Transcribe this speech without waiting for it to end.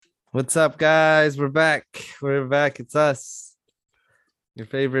What's up, guys? We're back. We're back. It's us, your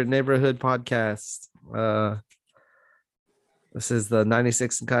favorite neighborhood podcast. This is the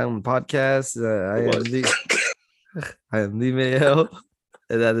 96 and Kyle podcast. What? I am the Mayo,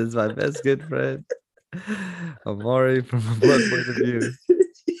 and that is my best good friend, Amari from a Blood Point of View,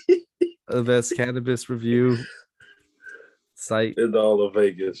 the best cannabis review site In all of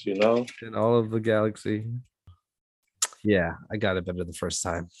Vegas, in all of the galaxy. Yeah, I got it better the first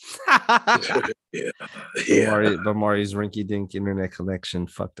time. Yeah. Yeah. But Mari's rinky dink internet connection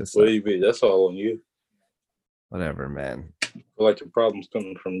fucked us What up. do you mean? That's all on you. Whatever, man. I feel like the problem's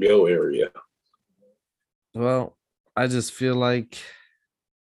coming from your area. Well, I just feel like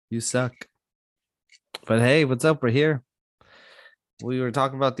you suck. But hey, what's up? We're here. We were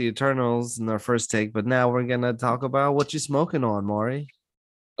talking about the Eternals in our first take, but now we're gonna talk about what you smoking on, Maury.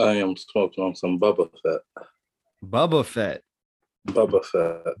 I am smoking on some Bubba Fett. Bubba Fett. Bubba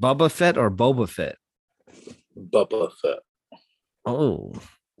Fett. Bubba Fett or Boba Fett? Bubba Fett. Oh,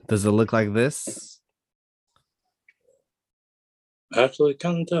 does it look like this? Actually, it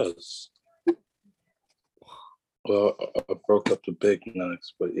kind of does. Well, I broke up the Big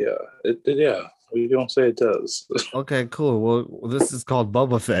Nuts, but yeah, yeah, we don't say it does. Okay, cool. Well, this is called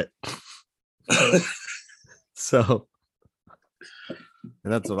Bubba Fett. So,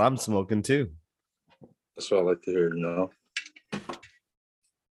 and that's what I'm smoking too. That's what I like to hear.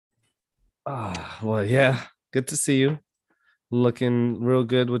 Well, yeah. Good to see you. Looking real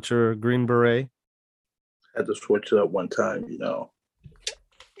good with your green beret. Had to switch it up one time.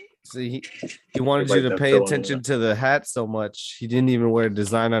 See, he wanted you to pay attention to the hat so much. He didn't even wear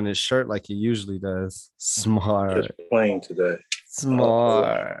design on his shirt like he usually does. Smart. Just playing today.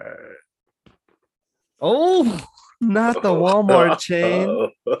 Smart. Oh, not the Walmart chain.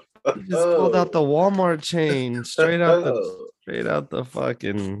 He just pulled out the Walmart chain straight out the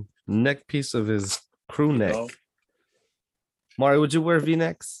fucking neck piece of his crew neck. Mari, would you wear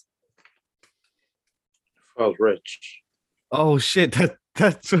V-necks? If I was rich. Oh shit,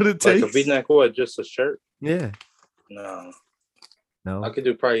 that's what it takes. Like a V-neck what? Just a shirt? Yeah. No. I could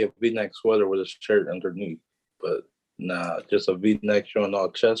do probably a V-neck sweater with a shirt underneath, but just a V-neck showing all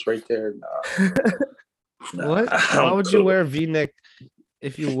chest right there. What? Why would you wear a V-neck?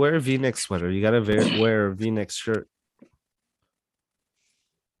 If you wear a V-neck sweater, you gotta wear a V-neck shirt.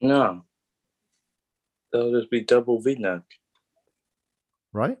 No. That'll just be double V-neck.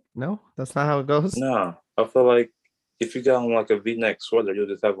 Right? No, that's not how it goes. No, I feel like if you got on like a V-neck sweater, you'll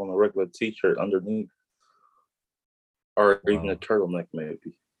just have on a regular T-shirt underneath, or even a turtleneck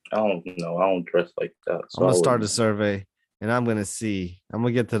maybe. I don't know. I don't dress like that. So I'm gonna start a survey, and I'm gonna see. I'm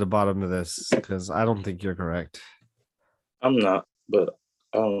gonna get to the bottom of this because I don't think you're correct. I'm not, but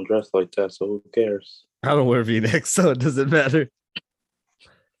I don't dress like that, so who cares? I don't wear V-necks, so it doesn't matter.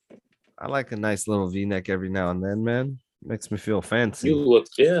 I like a nice little V-neck every now and then, man. Makes me feel fancy. You look,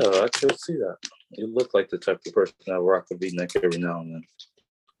 yeah, I could see that. You look like the type of person that rock a V-neck every now and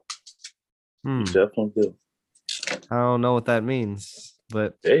then. You definitely do. I don't know what that means,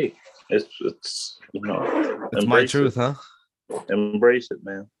 but hey, it's it's my truth, huh? Embrace it,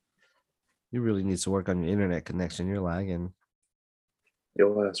 man. You really need to work on your internet connection. You're lagging.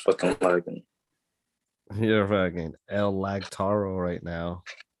 Your ass fucking lagging. You're fucking El Lagtaro right now.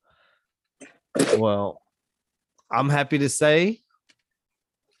 Well, I'm happy to say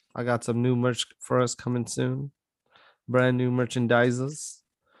I got some new merch for us coming soon. Brand new merchandises.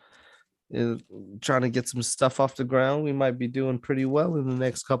 Trying to get some stuff off the ground. We might be doing pretty well in the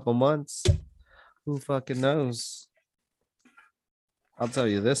next couple months. Who fucking knows? I'll tell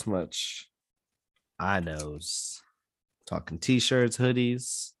you this much. I knows. Talking t-shirts,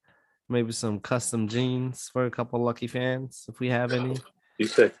 hoodies, maybe some custom jeans for a couple lucky fans if we have any. You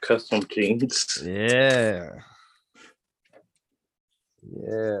said custom jeans? Yeah.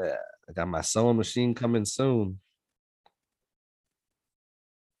 I got my sewing machine coming soon.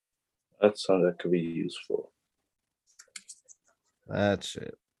 That's something that could be useful. That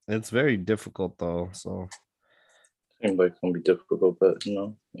shit. It's very difficult though, so. Seems like it's gonna be difficult, but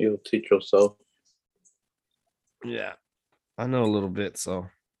you'll teach yourself. Yeah, I know a little bit, so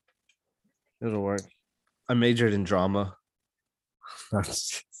it'll work. I majored in drama.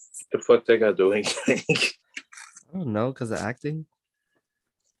 The fuck they got doing? I don't know, because of acting.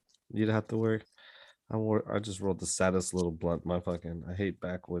 You'd have to work. I just rolled the saddest little blunt. I hate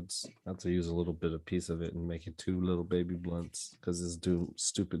backwoods. I have to use a little bit of piece of it and make it 2 little baby blunts because this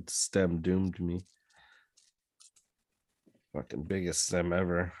stupid stem doomed me. Fucking biggest stem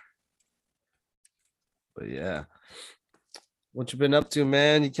ever. But yeah. What you been up to,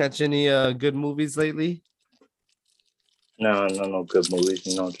 man? You catch any good movies lately? No good movies.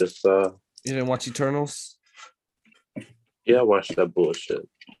 Just You didn't watch Eternals? yeah, I watched that bullshit.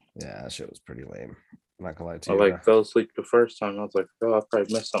 Yeah, that shit was pretty lame. I'm not gonna lie to I you, bro. fell asleep the first time. I was like, oh, I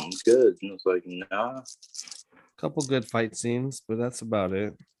probably missed something good, and it was like, nah. Couple good fight scenes, but that's about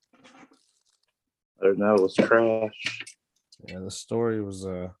it. Other than that, it was trash. Yeah, the story was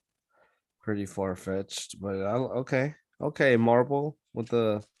pretty far fetched, but okay, okay. Marvel with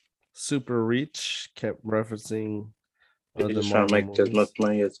the super reach kept referencing They're other just trying to Marvel make as much movies.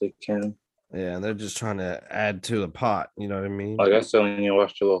 money as they can. Yeah, and they're just trying to add to the pot. You know what I mean? Like I still need to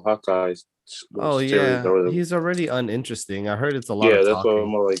watch the little Hawkeye little Oh series yeah, or whatever. he's already uninteresting. I heard it's a lot Yeah, of that's why talking.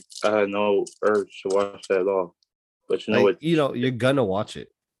 I'm like, I had no urge to watch that at all. But you know Like what? you're gonna watch it.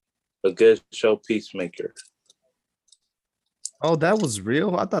 A good show, Peacemaker. Oh, that was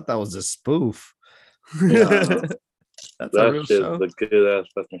real. I thought that was a spoof. Nah, That's a that real shit's show. a good ass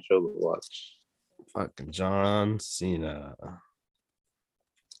fucking show to watch. Fucking John Cena.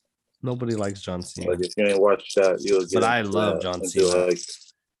 Nobody likes John Like Cena, if you ain't watch that, you'll but get I into love that John and be Cena. like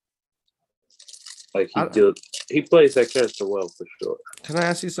I, he plays that character well for sure. can I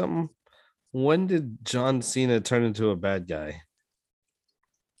ask you something? When did John Cena turn into a bad guy?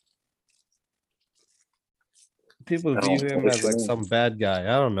 People I view don't know him what as you like mean. some bad guy.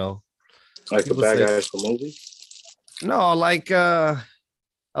 I don't know. Like a People bad say guy for movie? no, like a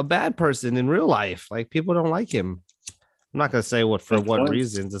bad person in real life. Like people don't like him. I'm not gonna say what for Since what when?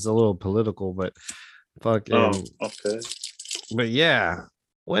 reasons. It's a little political, but Oh, fucking okay. but yeah.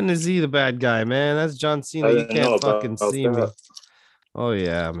 When is he the bad guy, man? That's John Cena. I You didn't know can't fucking about see that. me. Oh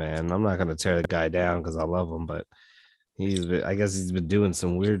yeah, man. I'm not gonna tear the guy down because I love him, but I guess he's been doing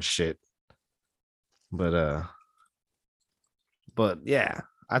some weird shit. But yeah,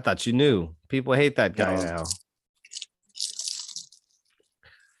 I thought you knew. People hate that guy No, now.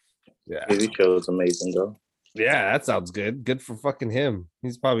 Yeah. TV show is amazing though. Yeah, that sounds good. Good for fucking him.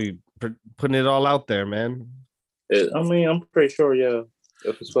 He's probably putting it all out there, man. I mean, I'm pretty sure. Yeah,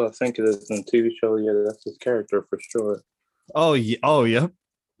 if it's what I think it is in a TV show, yeah, that's his character for sure. Oh yeah. Oh yeah.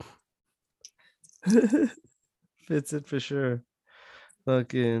 Fits it for sure.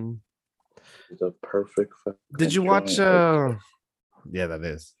 Fucking. He's a perfect Did fucking you watch joint. Like, yeah, that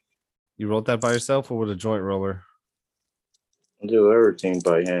is. You wrote that by yourself or with a joint roller? do everything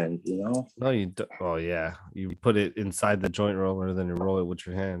by hand, you know. No, you do. Oh yeah. You put it inside the joint roller, then you roll it with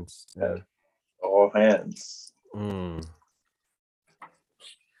your hands. Yeah. All hands. Mm.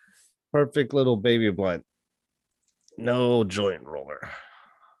 Perfect little baby blunt. No joint roller.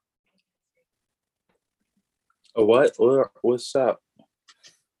 A what? What's up?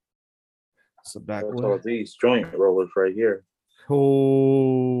 So That's backwood. all these joint rollers right here.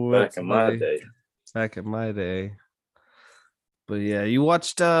 Oh, Back that's in my funny. day. Back in my day. But yeah, you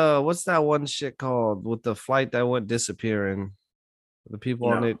watched what's that one shit called with the flight that went disappearing? The people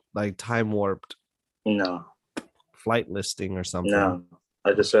on No, it like time warped no, flight listing or something. no.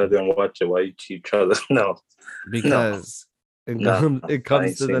 I just said I didn't watch it while you each other. No, no, Because no. it I comes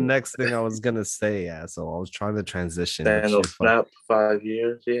ain't to the seen it. next thing I was gonna say, yeah. So I was trying to transition, but Thanos snap 5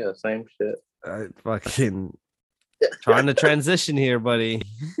 years. Yeah, same shit. I fucking trying to transition here, buddy.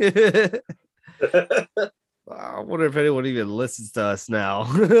 I wonder if anyone even listens to us now.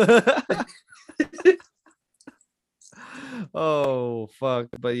 Oh fuck.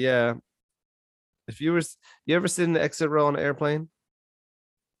 But yeah. If you ever sit in the exit row on an airplane?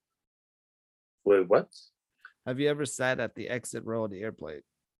 Wait, what? Have you ever sat at the exit row of the airplane?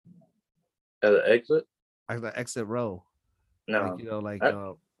 At the exit? Like the exit row. Like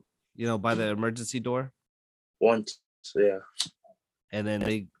No. I, by the emergency door. once, yeah. And then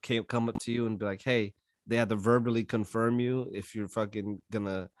they come up to you and be like, hey, they have to verbally confirm you if you're fucking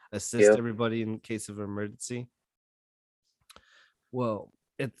gonna assist Yeah. everybody in case of emergency. Well,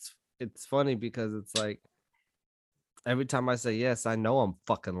 it's funny because it's like every time I say yes, I know I'm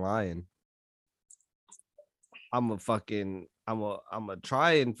fucking lying. I'm a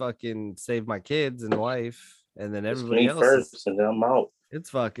try and fucking save my kids and wife, and then It's everybody me else is first, and then I'm out. it's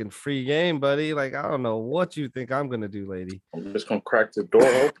fucking free game, buddy. Like I don't know what you think I'm gonna do, lady. I'm just gonna crack the door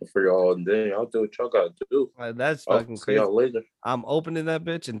open for y'all, and then y'all do what y'all gotta do. Like, that's I'll fucking see crazy. y'all later. I'm opening that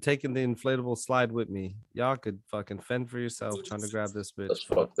bitch and taking the inflatable slide with me. Y'all could fucking fend for yourself trying to grab this bitch. That's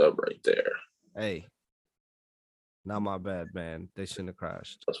fucked up right there. Hey, not my bad, man. They shouldn't have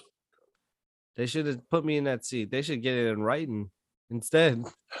crashed. They should have put me in that seat. They should get it in writing instead.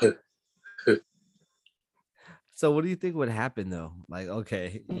 So what do you think would happen though? Like,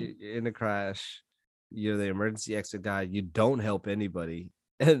 okay, you're in a crash, you're the emergency exit guy, you don't help anybody,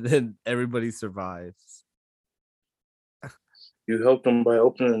 and then everybody survives. You helped them by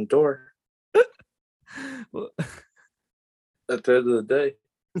opening the door. Well, At the end of the day,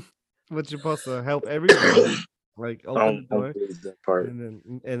 But you're supposed to help everybody. Like I open the don't door believe that part.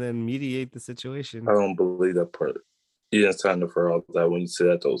 and then mediate the situation. I don't believe that part. You didn't sign up for all that when you sit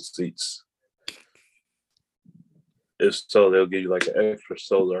at those seats. If so, they'll give you like an extra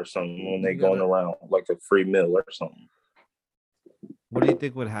soda or something when they going around, like a free meal or something. What do you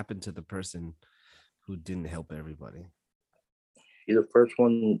think would happen to the person who didn't help everybody? You're the first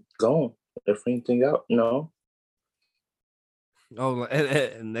one gone. If anything out, no. Oh,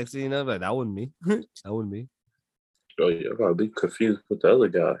 and next thing you know, like that wasn't me. That wasn't me. Oh yeah, I gotta be confused with the other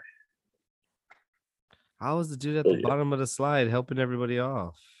guy. How was the dude at Oh, the yeah. bottom of the slide helping everybody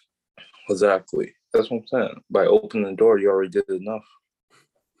off? Exactly. That's what I'm saying. By opening the door, you already did enough.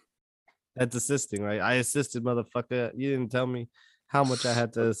 That's assisting, right? I assisted, motherfucker. You didn't tell me how much I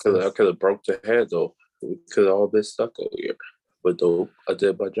had to I assist. could have broke the head though. We could have all been stuck over here. But though I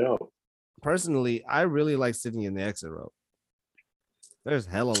did my job. Personally, I really like sitting in the exit row. There's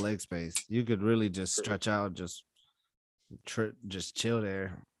hella leg space. You could really just stretch out, just chill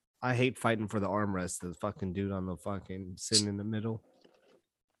there. I hate fighting for the armrest. The fucking dude on the fucking sitting in the middle.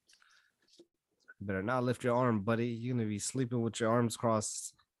 You better not lift your arm, buddy. You're gonna be sleeping with your arms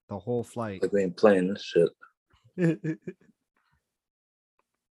crossed the whole flight. Like we ain't playing this shit.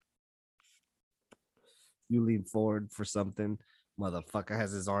 You lean forward for something, motherfucker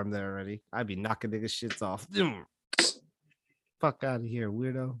has his arm there already. I'd be knocking niggas shits off. Fuck out of here,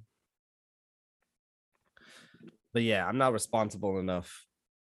 weirdo. But yeah, I'm not responsible enough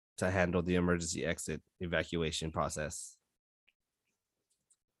to handle the emergency exit evacuation process.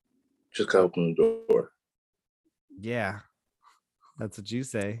 Just gotta open the door. Yeah, that's what you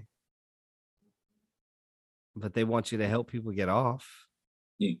say. But they want you to help people get off.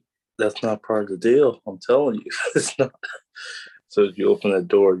 That's not part of the deal. I'm telling you, it's not. So if you open the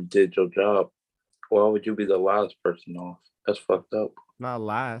door, you did your job. Why would you be the last person off? That's fucked up. Not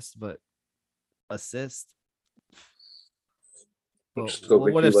last, but assist. Just Well, go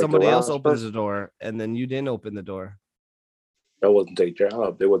make what you if like the somebody else last opens person. the door and then you didn't open the door? That wasn't their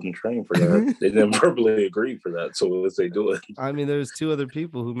job. They wasn't trained for that. They didn't verbally agree for that. So what they do it? I mean, there's two other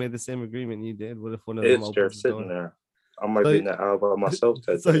people who made the same agreement you did. What if one of them It's there opens the sitting door? there. I might be in the aisle by myself.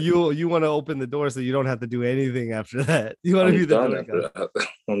 That So day. you want to open the door so you don't have to do anything after that. You want to I'm be the done door after guy. that.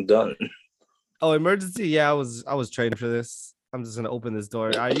 I'm done. Oh, emergency. Yeah, I was trained for this. I'm just gonna open this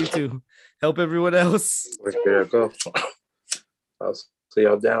door. All right, you two help everyone else. Like, there I go. I'll see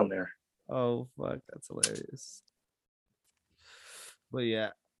y'all down there. Oh fuck, that's hilarious. But yeah,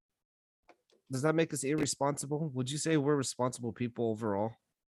 does that make us irresponsible? Would you say we're responsible people overall?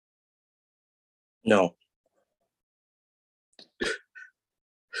 No,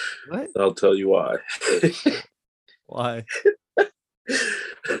 What? I'll tell you why. Why?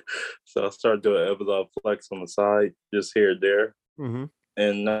 So I started doing Amazon Flex on the side, just here and there. Mm-hmm.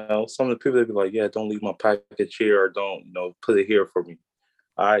 And now some of the people, they'd be like, yeah, don't leave my package here or don't, put it here for me.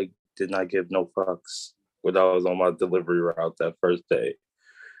 I did not give no fucks when I was on my delivery route that first day.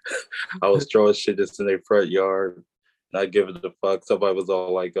 I was throwing shit just in their front yard, not giving a fuck. Somebody was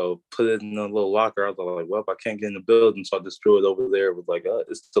all like, oh, put it in a little locker. I was all like, well, I can't get in the building. So I just threw it over there. It was like,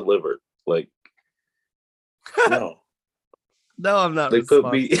 it's delivered. Like, no. No, I'm not. They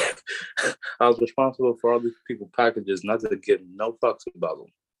put me, I was responsible for all these people's packages, not to give no fucks about them.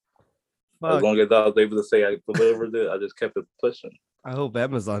 Fuck. As long as I was able to say I delivered it, I just kept it pushing. I hope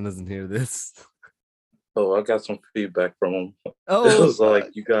Amazon doesn't hear this. Oh, I got some feedback from them. Oh, it was fuck. like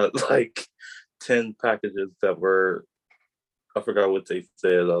you got like 10 packages that were, I forgot what they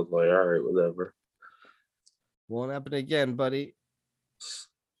said. I was like, all right, whatever. Won't happen again, buddy.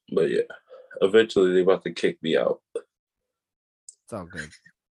 But yeah, eventually they about to kick me out. It's all good.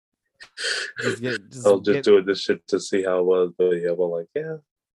 I was just doing this shit to see how it was. But yeah, I'm like, yeah,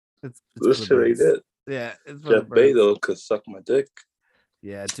 it's this shit ain't it. Yeah, it's Jeff Bezos could suck my dick.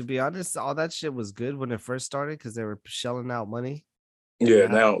 Yeah, to be honest, all that shit was good when it first started because they were shelling out money. Yeah,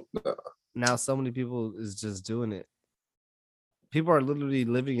 now so many people is just doing it. People are literally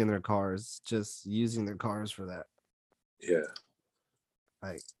living in their cars, just using their cars for that. Yeah,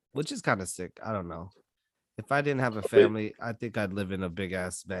 like, which is kind of sick. I don't know. If I didn't have a family, I think I'd live in a big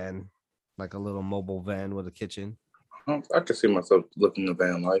ass van, like a little mobile van with a kitchen. I could see myself living the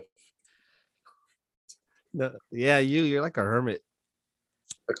van life. No, yeah, you're like a hermit.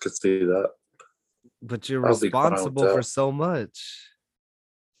 I could see that. But you're responsible for so much.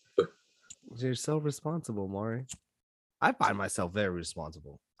 You're so responsible, Maury. I find myself very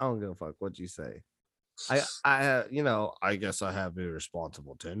responsible. I don't give a fuck what you say. I guess I have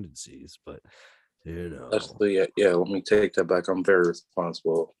irresponsible tendencies, but Actually, yeah, let me take that back. I'm very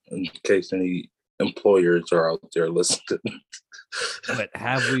responsible in case any employers are out there listening. But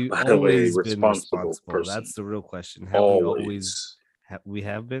have we I'm a always been responsible responsible? person. That's the real question. Have we always? Always. We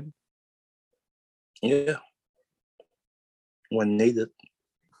have been. Yeah. When needed.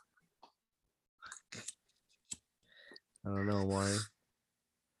 I don't know why.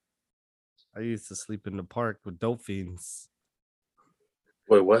 I used to sleep in the park with dope fiends.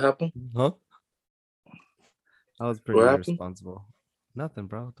 Wait, what happened? Huh? I was pretty What happened? irresponsible. Nothing,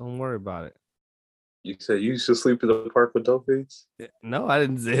 bro. Don't worry about it. You said you used to sleep in the park with dolphins? No, I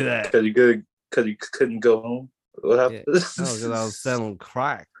didn't say that. Cause you couldn't go home. What happened? No, because I was selling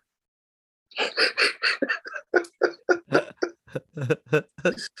crack.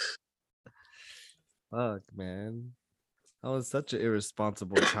 Fuck, man. I was such an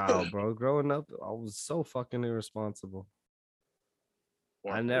irresponsible child, bro. Growing up, I was so fucking irresponsible.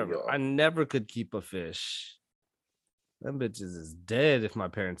 I never could keep a fish. Them bitches is dead if my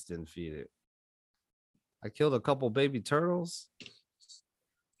parents didn't feed it. I killed a couple baby turtles.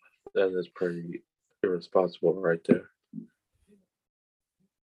 That is pretty irresponsible right there.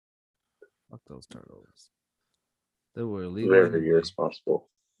 Fuck those turtles. They were illegal. Very anyway. irresponsible.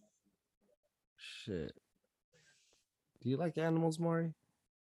 Shit. Do you like animals, Maury?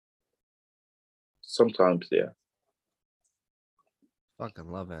 Sometimes, yeah.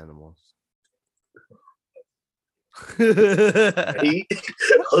 Fucking love animals.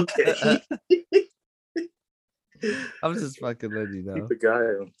 Okay. I'm just fucking letting you know.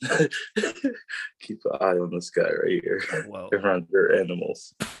 Keep an eye on this guy right here. Well, around your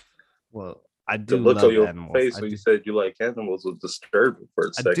animals. Well, I The do look love on your animals. face when you said you like animals was disturbing for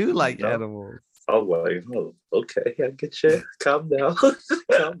a second. I do like you know? animals. I was like, oh, okay, I get you. Calm down.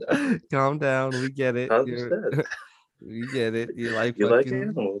 Calm down. Calm down. We get it. I understand. We get it. You like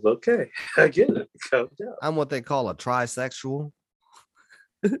animals. Okay. I get it. Calm down. I'm what they call a trisexual.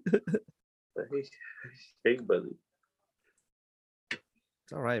 Hey, buddy.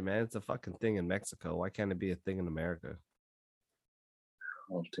 It's all right, man. It's a fucking thing in Mexico. Why can't it be a thing in America?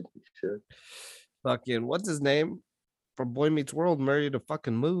 I don't think we should. Fucking, what's his name? From Boy Meets World, married a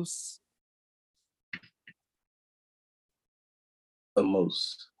fucking moose. A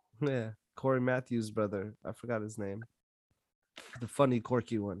moose. Yeah. Corey Matthews' brother. I forgot his name. The funny,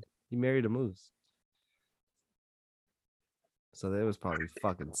 quirky one. He married a moose. So they was probably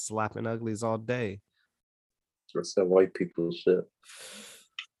fucking slapping uglies all day. That's that white people shit.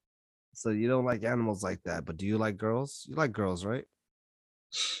 So you don't like animals like that, but do you like girls? You like girls, right?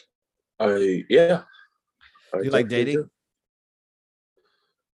 Yeah. Do you like dating?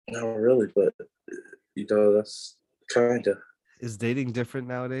 Not really, but that's kind of. Is dating different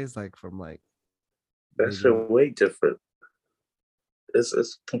nowadays? Like from like. That's shit way different.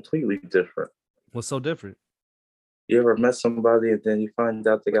 It's completely different. What's so different? You ever met somebody and then you find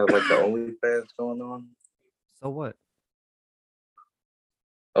out they got like the OnlyFans going on? So what?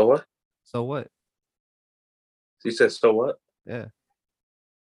 Oh, what? So what? You said, so what? Yeah.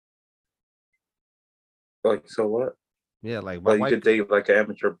 Like, so what? Yeah, like my wife, you could date like an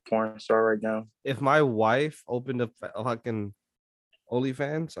amateur porn star right now. If my wife opened a fucking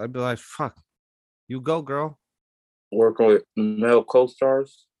OnlyFans, I'd be like, fuck, you go, girl. Working with male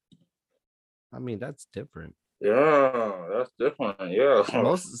co-stars? I mean, that's different. Yeah, that's different. Yeah.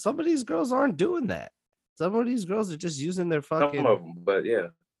 Some of these girls aren't doing that. Some of these girls are just using their fucking. Some of them, but yeah.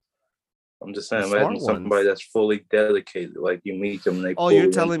 I'm just saying, imagine somebody that's fully dedicated. Like you meet them, and they. Oh,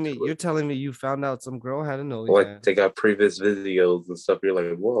 you're telling me you found out some girl had an OnlyFans. Like they got previous videos and stuff. You're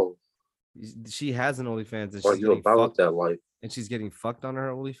like, whoa. She has an OnlyFans. And she's you about that life? And she's getting fucked on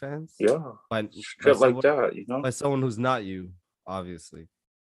her OnlyFans. Yeah, by like that, you know, by someone who's not you, obviously.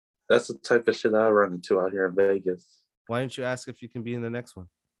 That's the type of shit I run into out here in Vegas. Why didn't you ask if you can be in the next one?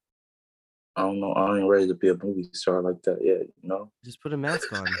 I don't know. I ain't ready to be a movie star like that yet. You know, just put a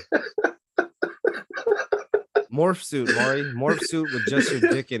mask on. Morph suit, Maury. Morph suit with just your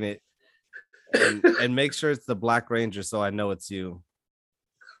dick in it, and make sure it's the Black Ranger so I know it's you.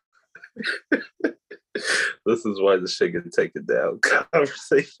 This is why the shit get taken down.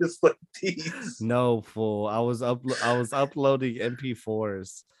 Conversations like these. No, fool. I was uploading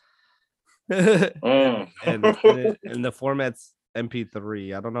MP4s. and the format's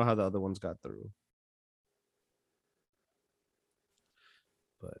MP3. I don't know how the other ones got through.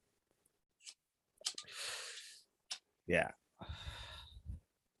 But yeah.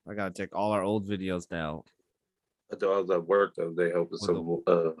 I gotta check all our old videos now. I thought I was at work the other day helping some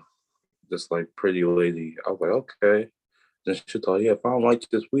this like pretty lady. I was like, okay. Then she thought, yeah, if I don't like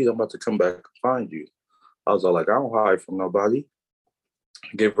this weed, I'm about to come back and find you. I was all like, I don't hide from nobody.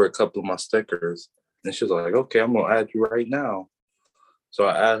 I gave her a couple of my stickers. And she was like, okay, I'm gonna add you right now. So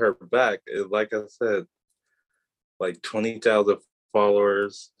I add her back. And like I said, like 20,000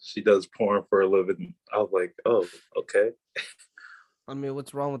 followers. She does porn for a living. I was like, oh, okay. I mean,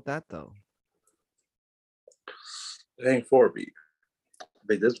 what's wrong with that though? It ain't for me. I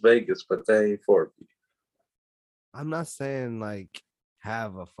mean, this Vegas, but that ain't for me. I'm not saying like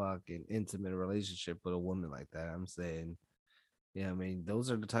have a fucking intimate relationship with a woman like that. I'm saying, yeah, I mean, those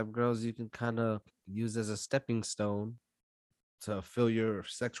are the type of girls you can kind of use as a stepping stone to fill your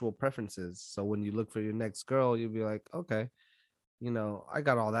sexual preferences. So when you look for your next girl, you'll be like, okay, I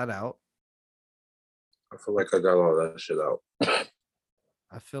got all that out. I feel like I got all that shit out.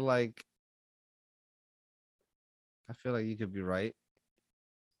 I feel like you could be right.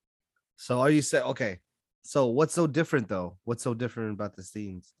 So are you saying okay? So what's so different though? What's so different about the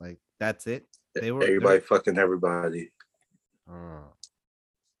scenes? Like that's it. Everybody fucking everybody. Uh,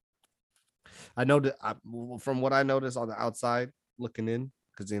 I know that from what I noticed on the outside looking in,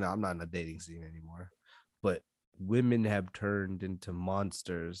 because I'm not in a dating scene anymore, but women have turned into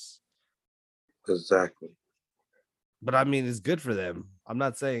monsters. Exactly. But I mean, it's good for them. I'm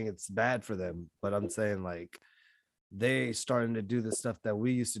not saying it's bad for them, but I'm saying like they starting to do the stuff that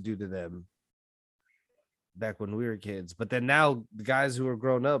we used to do to them back when we were kids. But then now the guys who are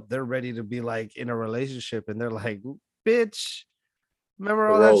grown up, they're ready to be like in a relationship, and they're like, "Bitch, remember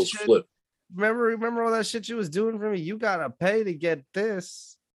The all that roles shit? flip. Remember all that shit you was doing for me? You gotta pay to get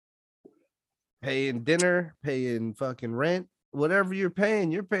this. Paying dinner, paying fucking rent, whatever you're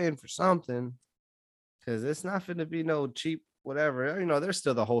paying for something. Cause it's not gonna be no cheap whatever. There's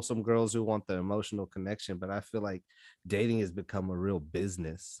still the wholesome girls who want the emotional connection, but I feel like dating has become a real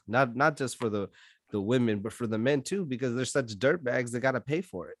business. Not just for the women, but for the men too, because they're such dirtbags, they gotta pay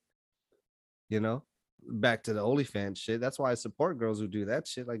for it. Back to the OnlyFans shit. That's why I support girls who do that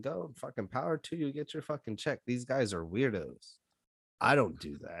shit. Like, go fucking power to you, get your fucking check. These guys are weirdos. I don't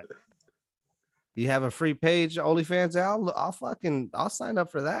do that. You have a free page, OnlyFans. I'll sign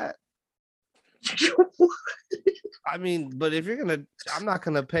up for that. I mean, but if I'm not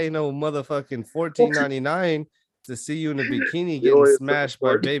gonna pay no motherfucking $14.99 to see you in a bikini getting smashed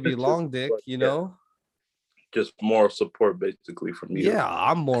by baby long dick. Just moral support basically from you. Yeah,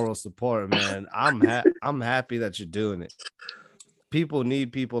 I'm moral support, man. I'm happy that you're doing it. People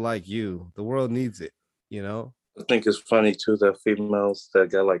need people like you. The world needs it. I think it's funny too that females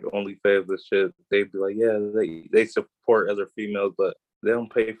that got like OnlyFans and shit, they be like, yeah, they support other females, but they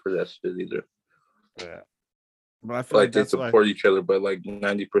don't pay for that shit either. Yeah, but I feel like they support each other, but like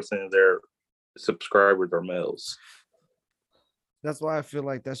 90% of their subscribers are males. That's why I feel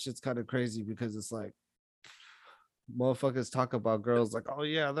like that shit's kind of crazy, because it's like motherfuckers talk about girls like, oh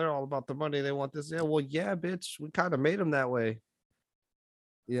yeah, they're all about the money. They want this. Yeah, well, yeah, bitch. We kind of made them that way.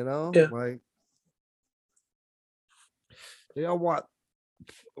 Yeah. Like they all want.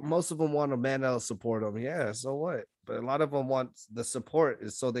 Most of them want a man that'll support them. Yeah, so what? But a lot of them want the support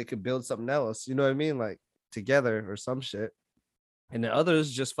is so they could build something else. You know what I mean? Like together or some shit. And the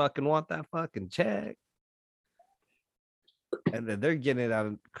others just fucking want that fucking check. And then they're getting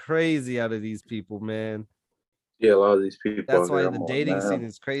it crazy out of these people, man. Yeah, a lot of these people. That's why the dating scene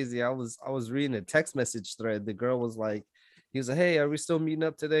is crazy. I was reading a text message thread. The girl was like, he was like, hey, are we still meeting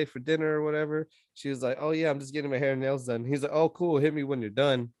up today for dinner or whatever? She was like, oh yeah, I'm just getting my hair and nails done. He's like, oh cool, hit me when you're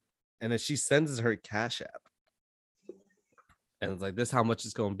done. And then she sends her Cash App. And it's like, this how much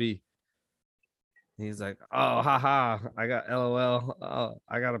it's gonna be. And he's like, oh haha, I got LOL. Oh,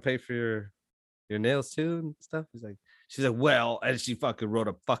 I gotta pay for your nails too and stuff. She's like, well, and she fucking wrote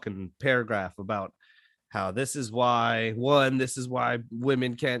a fucking paragraph about how this is why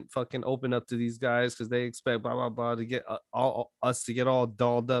women can't fucking open up to these guys because they expect blah blah blah to get all us to get all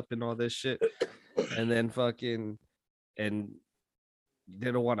dolled up and all this shit, and then fucking and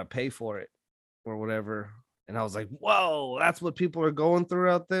they don't want to pay for it or whatever. And I was like, whoa, that's what people are going through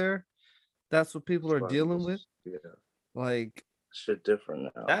out there. That's what people are dealing with. Yeah, like shit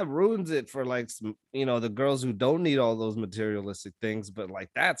different now. That ruins it for like some, the girls who don't need all those materialistic things. But like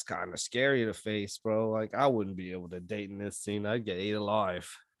that's kind of scary to face, bro. Like I wouldn't be able to date in this scene. I'd get ate alive.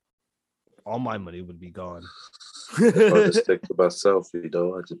 All my money would be gone. If I just stick to myself, I'd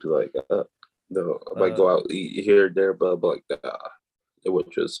just be like, no, I might go out eat here, there, but like, it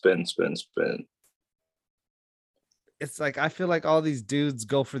would just spin. It's like I feel like all these dudes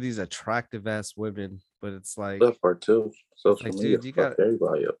go for these attractive ass women, but it's like that part too. Social like, media, dude,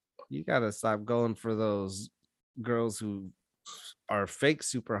 you gotta stop going for those girls who are fake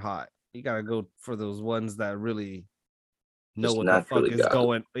super hot. You gotta go for those ones that really know just what the fuck is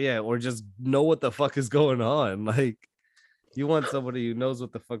going. Yeah, or just know what the fuck is going on. Like you want somebody who knows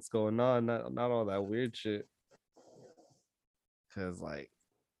what the fuck's going on, not all that weird shit. Cause like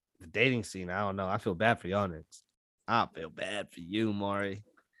the dating scene, I don't know. I feel bad for y'all niggas. I feel bad for you, Mari.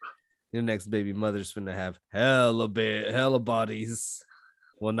 Your next baby mother's finna have hella bodies.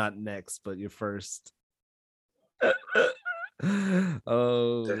 Well, not next, but your first.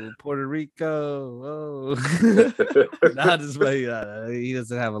 Oh, Puerto Rico. Oh, not just way. He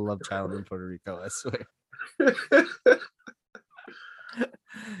doesn't have a love child in Puerto Rico. I swear.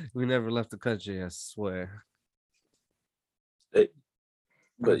 We never left the country. I swear.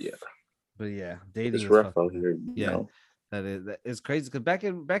 But yeah, But yeah, dating it's is rough fucking. out here. You Yeah, know? it's crazy because back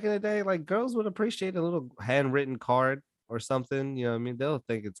in the day, like girls would appreciate a little handwritten card or something. You know what I mean? They'll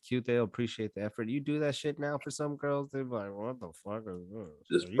think it's cute. They'll appreciate the effort. You do that shit now for some girls, they're like, "What the fuck is this?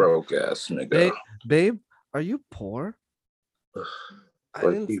 This Are you, broke ass nigga. babe? Are you poor? I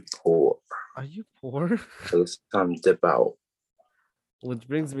Like didn't. he poor. Are you poor?" So it's time to dip out. Which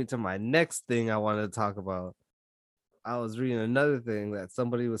brings me to my next thing I wanted to talk about. I was reading another thing that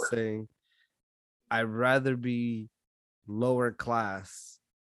somebody was saying. I'd rather be lower class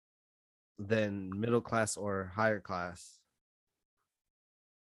than middle class or higher class,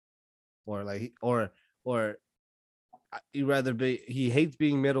 or like or you rather be, he hates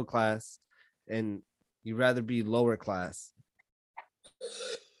being middle class and you rather be lower class.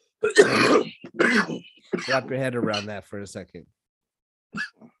 Wrap your head around that for a second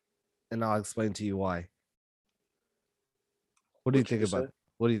and I'll explain to you why. What do you think about it?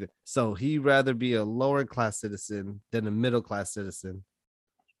 What do you think? So he'd rather be a lower class citizen than a middle class citizen.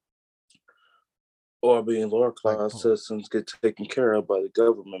 Or being lower class citizens get taken care of by the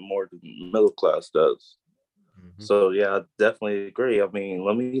government more than the middle class does. Mm-hmm. So yeah, I definitely agree. I mean,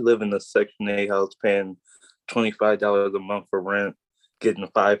 let me live in a Section 8 house paying $25 a month for rent, getting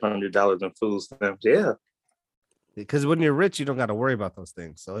 $500 in food stamps. Yeah. Because when you're rich, you don't got to worry about those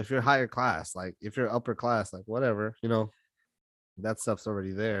things. So if you're higher class, like if you're upper class, like whatever, you know, that stuff's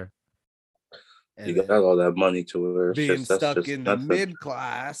already there. And you got all that money to where being stuck in the mid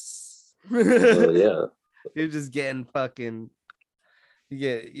class. Yeah. You're just getting fucking,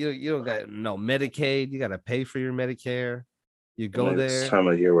 you don't got no Medicaid, you gotta pay for your Medicare. You go there. It's time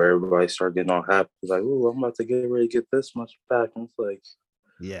of year where everybody start getting all happy, like, oh, I'm about to get ready to get this much back. And it's like,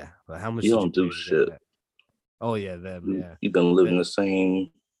 yeah, but how much you don't do shit. Oh yeah, them, yeah. You've been living the same.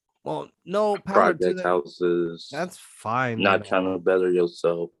 Well, no power project to houses. That's fine. Not trying to better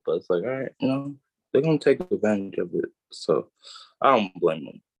yourself, but it's like, all right, you know, they're gonna take advantage of it. So I don't blame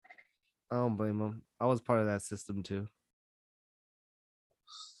them. I don't blame them. I was part of that system too.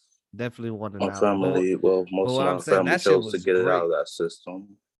 Definitely wanted my family. Most of my family chose to get it out of that system.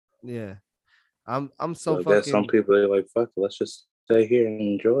 Yeah, I'm so I fucking. guess some people are like, fuck, let's just stay here and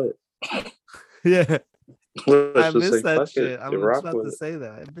enjoy it. Yeah. I miss that shit. I was about to say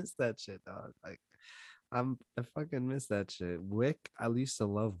that. I miss that shit, dog. Like, I fucking miss that shit. Wick, I used to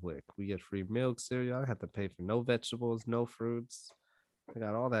love Wick. We get free milk, cereal. I had to pay for no vegetables, no fruits. I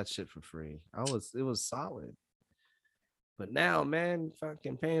got all that shit for free. It was solid. But now, man,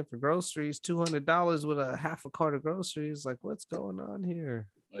 fucking paying for groceries, $200 with a half a cart of groceries. Like, what's going on here?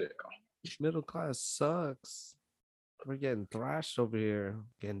 Yeah. Middle class sucks. We're getting thrashed over here,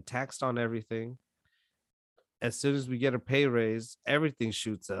 getting taxed on everything. As soon as we get a pay raise, everything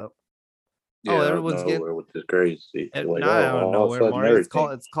shoots up. Yeah, everyone's getting, which is crazy. Like, I don't know where, Mari.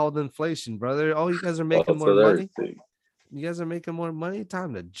 It's called inflation, brother. Oh, you guys are making more money. You guys are making more money.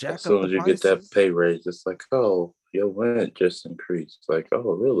 Time to jack up. As soon as you get that pay raise, it's like, oh, your rent just increased. Like,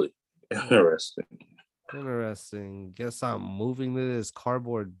 oh, really? Interesting. Interesting. Guess I'm moving to this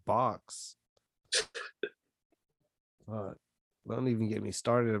cardboard box. Don't even get me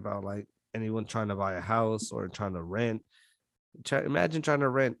started about like anyone trying to buy a house or trying to rent. Imagine trying to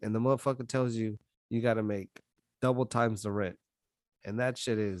rent and the motherfucker tells you got to make double times the rent, and that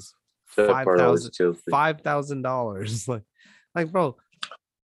shit is $5,000. Like, bro,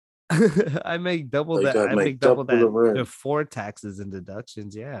 I make double that. I make double that before taxes and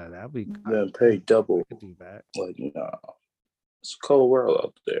deductions. Yeah, that'd be. Pay double. I could do that. Like, nah, it's a cold world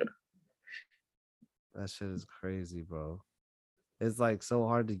out there. That shit is crazy, bro. It's like so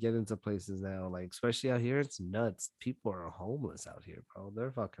hard to get into places now, like especially out here. It's nuts. People are homeless out here, bro.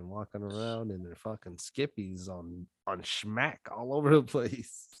 They're fucking walking around in their fucking skippies on schmack all over the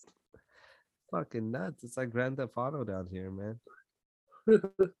place. Fucking nuts. It's like Grand Theft Auto down here, man.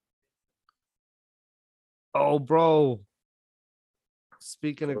 Oh, bro.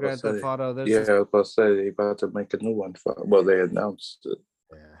 Speaking of Grand Theft Auto, I was about to say they about to make a new one. Well, they announced it.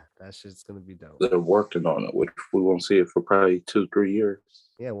 Yeah, that shit's gonna be dope. They're working on it, which we won't see it for probably 2-3 years.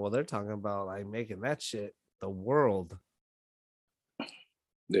 Yeah, well, they're talking about like making that shit the world.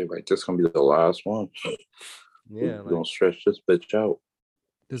 They're like, this is gonna be the last one. Yeah, We're gonna like stretch this bitch out.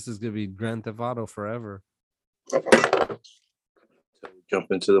 this is gonna be Grand Theft Auto forever.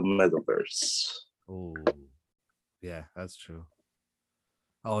 Jump into the metaverse. Oh, yeah, that's true.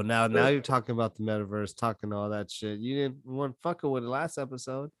 Oh, now you're talking about the metaverse, talking all that shit. You didn't want fucking with it last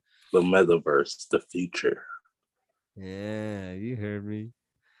episode. The metaverse, the future. Yeah, you heard me.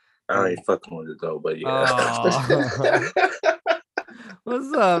 I ain't fucking with it though, but yeah. Oh.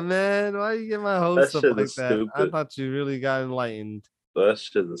 What's up, man? Why you get my hopes That up shit like is that? I stupid. thought you really got enlightened. That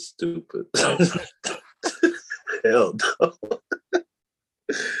shit is stupid. Hell no.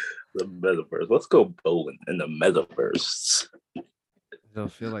 The metaverse. Let's go bowling in the metaverse. It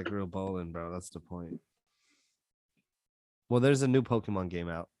don't feel like real bowling, bro. That's the point. Well, there's a new Pokemon game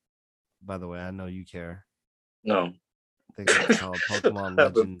out. By the way, I know you care. No. I think it's called Pokemon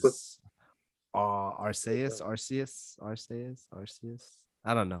Legends. Arceus.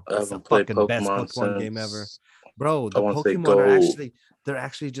 I don't know. I It's the haven't played fucking best Pokemon Pokemon game ever, since bro. I The want to say Pokemon are Gold. they're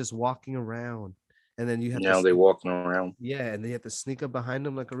actually just walking around, and then you have Now to they walking around. yeah, and they have to sneak up behind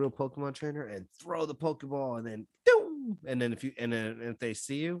them like a real Pokemon trainer and throw the Pokeball, and then boom, and then if they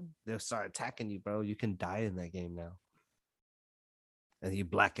see you, they'll start attacking you, bro. You can die in that game now. And you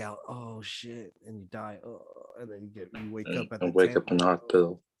black out, oh shit, and you die, oh, and then you wake up at the And wake up in the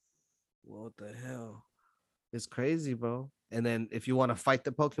hospital. What the hell? It's crazy, bro. And then if you want to fight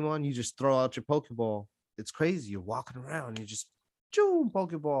the Pokemon, you just throw out your Pokeball. It's crazy. You're walking around, you just choom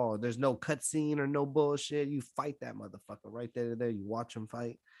Pokeball. There's no cutscene or no bullshit. You fight that motherfucker right there. You watch them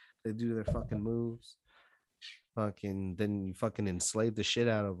fight. They do their fucking moves. Fucking then you fucking enslave the shit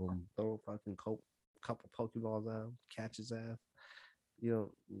out of them. Throw a fucking couple Pokeballs at him, catch his ass.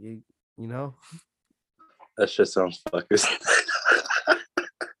 You know That shit sounds fucking.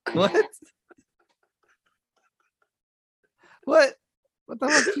 what? What? What the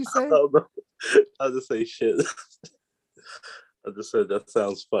fuck you say? I just say shit. I just said that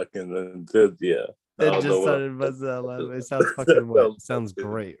sounds fucking good. Yeah. It just started buzzing out loud. It sounds fucking what? It sounds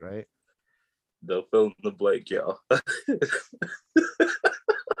great, right? They'll fill in the blank, y'all.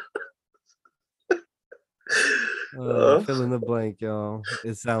 Fill in the blank, y'all.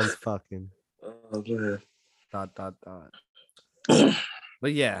 It sounds fucking. Oh man. ...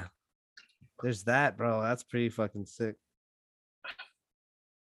 But yeah, there's that, bro. That's pretty fucking sick.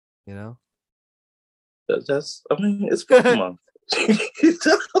 You know? That's. I mean, it's Pokemon.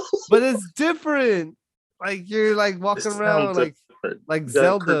 But it's different. Like you're like walking around like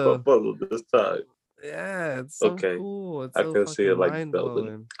Zelda. This time. Yeah, it's so okay. cool. It's I so can see it like Zelda.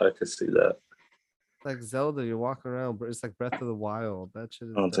 blowing. I can see that. Like Zelda, you're walking around, but it's like Breath of the Wild. That shit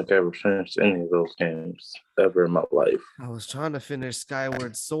is I don't think I ever finished any of those games ever in my life. I was trying to finish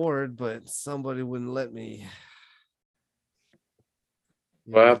Skyward Sword, but somebody wouldn't let me.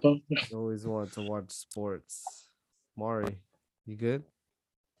 What happened? I always wanted to watch sports. Mari, you good?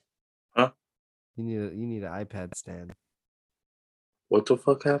 Huh? You need an iPad stand. What the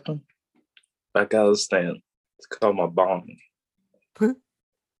fuck happened? I got a stand. It's called my bomb.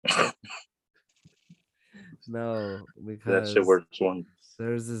 No, because that shit works wonders.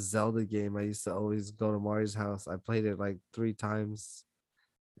 There's this Zelda game. I used to always go to Mari's house. I played it like 3 times.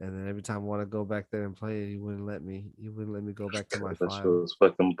 And then every time I want to go back there and play it, he wouldn't let me. He wouldn't let me go back to my file. That shit was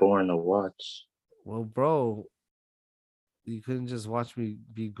fucking boring to watch. Well, bro, you couldn't just watch me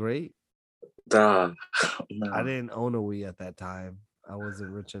be great. No. I didn't own a Wii at that time. I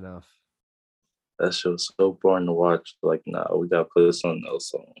wasn't rich enough. That shit was so boring to watch. Like, nah, we gotta put something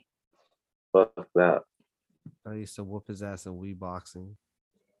else on. Fuck that. I used to whoop his ass in Wii boxing.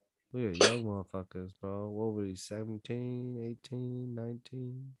 We were young motherfuckers, bro. What were we, 17, 18,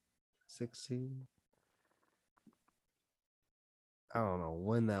 19, 16? I don't know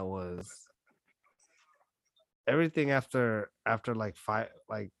when that was. Everything after like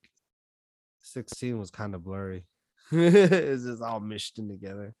 16 was kind of blurry. It's just all meshed in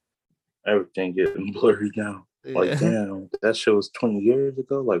together. Everything getting blurry now. Like, damn, that shit was 20 years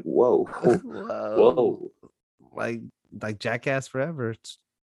ago. Like, whoa. Whoa. Like Jackass Forever.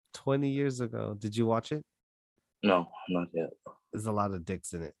 20 years ago. Did you watch it? No, not yet. There's a lot of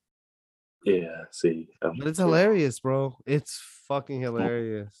dicks in it. Yeah, see. But it's hilarious, bro. It's fucking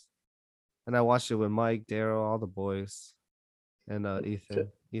hilarious. And I watched it with Mike, Daryl, all the boys. And Ethan. Okay.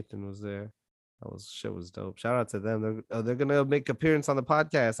 Ethan was there. Shit was dope. Shout out to them. They're gonna make appearance on the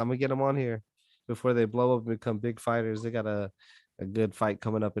podcast. I'm gonna get them on here before they blow up and become big fighters. They got a good fight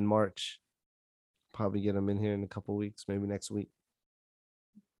coming up in March. Probably get them in here in a couple weeks, maybe next week.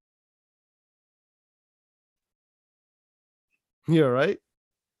 You all right?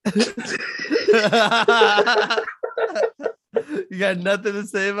 You got nothing to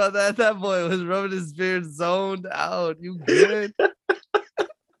say about that? That boy was rubbing his beard zoned out. You good?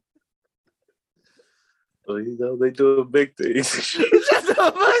 Well, you know, they doing big things. Shut the fuck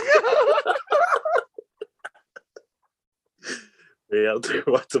up. They out there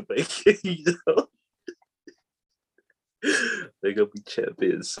about to make it, you know. They're gonna be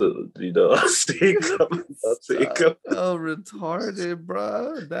champions soon, you know. I see it coming. I see it coming. Oh, retarded,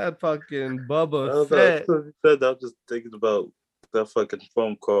 bro. That fucking Bubba I Fett. I'm just thinking about that fucking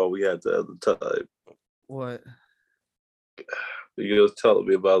phone call we had the other time. What? You was telling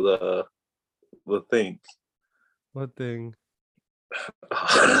me about the thing. What thing?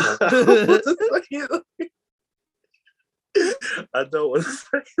 I know what to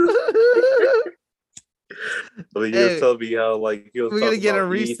say. I mean, you was telling me how like you was we're gonna talking get a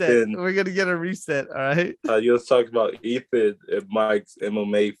about reset. Ethan. We're gonna get a reset. All right. You was talking about Ethan and Mike's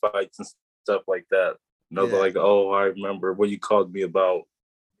MMA fights and stuff like that. And I was like, oh, I remember when you called me about,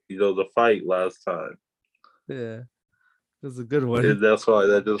 you know, the fight last time. Yeah, it was a good one. And that's why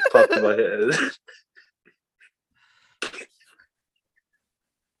that just popped in my head.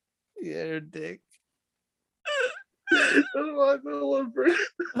 Yeah, dick.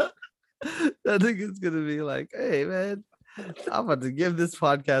 I think it's gonna be like, hey man, I'm about to give this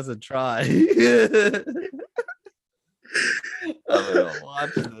podcast a try. I'm gonna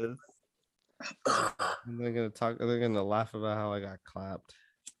watch this. And they're gonna talk. They're gonna laugh about how I got clapped.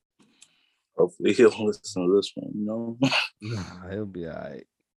 Hopefully he'll listen to this one. No, Nah, he'll be all right.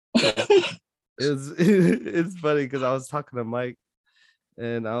 It's funny because I was talking to Mike,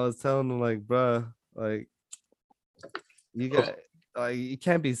 and I was telling him like, bruh, like you got. Like you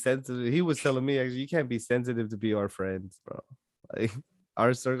can't be sensitive. He was telling me actually you can't be sensitive to be our friends, bro. Like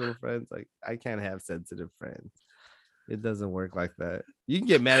our circle of friends, like I can't have sensitive friends. It doesn't work like that. You can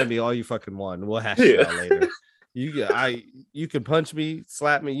get mad at me all you fucking want. We'll hash it out later. You can punch me,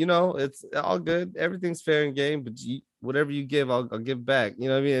 slap me, you know, it's all good. Everything's fair and game, but whatever you give, I'll give back. You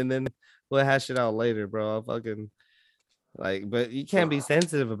know what I mean? And then we'll hash it out later, bro. I'll fucking like, but you can't be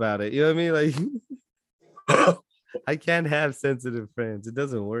sensitive about it. You know what I mean? Like I can't have sensitive friends. It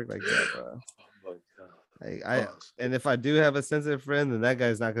doesn't work like that, bro. oh my God. And if I do have a sensitive friend, then that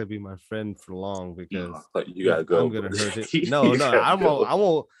guy's not gonna be my friend for long because you gotta go. I'm gonna hurt it. No, I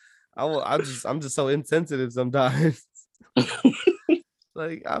won't. I'm just so insensitive sometimes.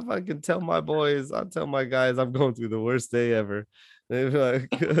 Like I fucking tell my boys, I tell my guys I'm going through the worst day ever. They're like,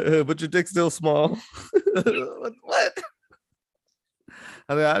 but your dick's still small. What?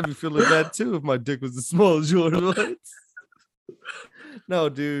 I mean, I'd be feeling bad too if my dick was as small as yours. What? No,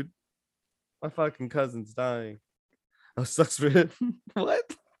 dude. My fucking cousin's dying. Oh, sucks for him.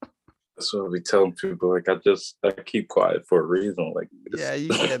 What? That's what we telling people. Like I keep quiet for a reason. Like yeah, you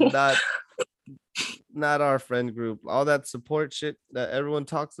cannot. Not our friend group. All that support shit that everyone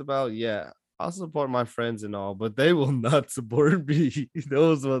talks about. Yeah, I'll support my friends and all, but they will not support me.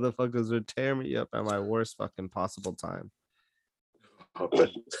 Those motherfuckers would tear me up at my worst fucking possible time.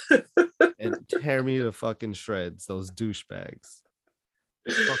 And tear me to fucking shreds. Those douchebags.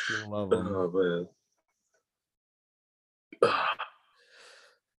 Fucking love them. Oh man.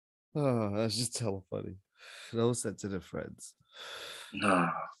 Oh, that's just hella funny. Those sensitive friends.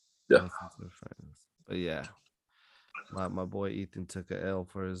 Nah. Yeah. Sensitive friends. But yeah, my boy Ethan took a L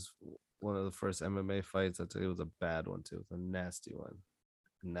for his one of the first MMA fights. I tell you, it was a bad one too. It was a nasty one,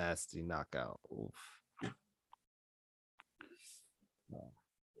 nasty knockout. Oof.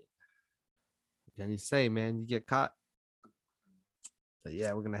 Can you say, man? You get caught. But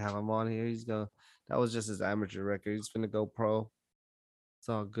yeah, we're gonna have him on here. He's gonna. That was just his amateur record. He's gonna go pro. It's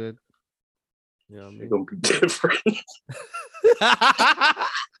all good. You know what I mean? It's gonna be different.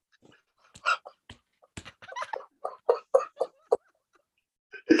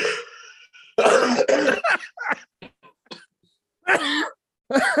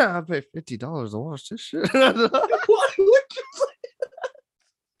 I paid $50 to watch this shit.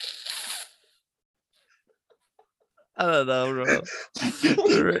 I don't know, bro.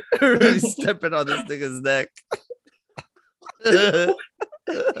 Really stepping on this nigga's neck.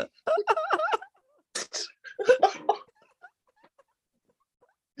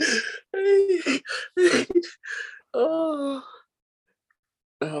 Oh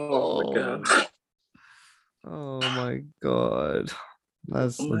my God. Oh my God.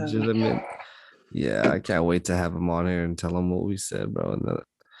 That's legitimate. Yeah, I can't wait to have him on here and tell him what we said, bro. And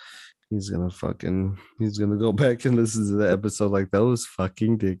he's gonna go back and listen to the episode like those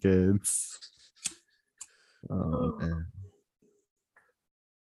fucking dickheads. Oh man.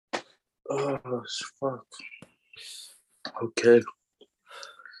 Oh fuck. Okay.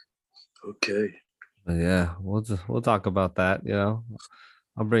 But yeah, we'll talk about that.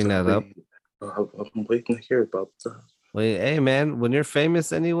 I'll bring that up. Wait, I'm waiting to hear about that. Wait, hey man, when you're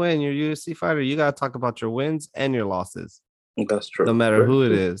famous anyway and you're a UFC fighter, you gotta talk about your wins and your losses, That's no true. matter Very who it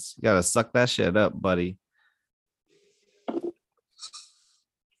true. is. You gotta suck that shit up, buddy.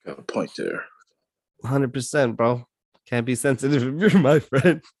 Got a point there. 100%, bro. Can't be sensitive if you're my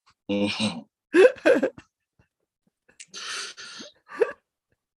friend. Mhm.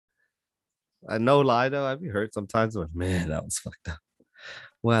 I know lie though. I'd be hurt sometimes, but man, that was fucked up.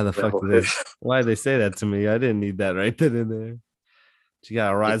 Why the fuck Well, did they? Why did they say that to me? I didn't need that right then and there. But you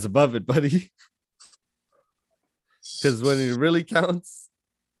gotta rise above it, buddy. Because when it really counts,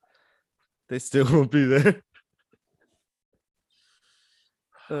 they still won't be there.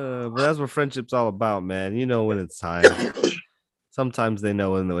 But that's what friendship's all about, man. You know when it's time. Sometimes they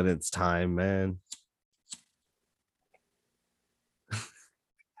know when it's time, man.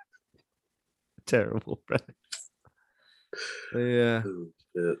 Terrible, bro. But yeah, Oh,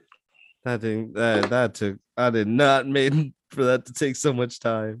 shit. that took. I did not mean for that to take so much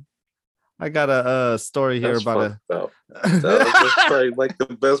time. I got a story here That's about fucked a. up. That's probably like the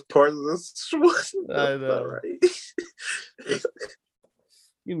best part of this. I That's all know. right.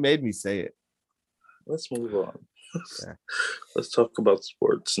 You made me say it. Let's move on. Yeah. Let's talk about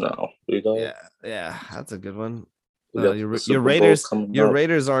sports now. Yeah, that's a good one. We got the Your Super Bowl Raiders, coming your up.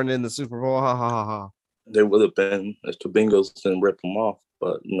 Raiders aren't in the Super Bowl. Ha ha ha ha. They would have been if the Bengals didn't rip them off.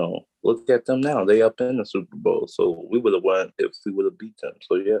 But look at them now. They up in the Super Bowl. So we would have won if we would have beat them.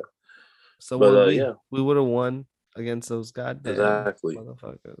 So yeah. So But would yeah, we would have won against those goddamn exactly.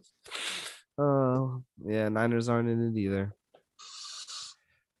 motherfuckers. Oh yeah, Niners aren't in it either.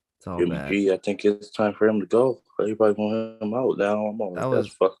 It's all Jimmy bad. G, I think it's time for him to go. Everybody want him out now. I'm all That like,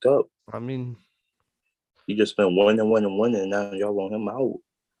 that's was, fucked up. I mean, He just been winning. Now y'all want him out.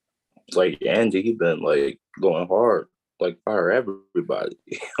 Like Andy, he been like going hard, like fire everybody.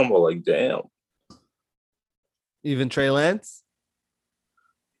 I'm all like, damn. even Trey Lance,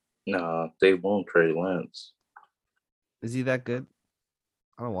 Nah, they won't trade Lance. is he that good?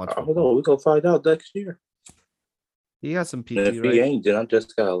 I don't watch I don't know. football. We're gonna find out next year. He got some And PT, if he right? ain't, then I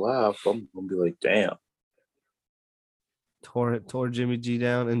just gotta laugh. I'm gonna be like, damn. Tore Jimmy G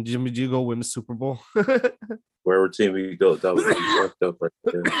down, and Jimmy G go win the Super Bowl. Wherever team we go, that would be fucked up right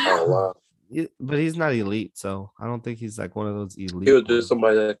there. I'll laugh. But he's not elite, so I don't think he's like one of those He elite. was just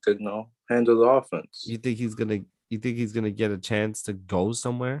somebody that could, handle the offense. You think he's gonna? You think he's gonna get a chance to go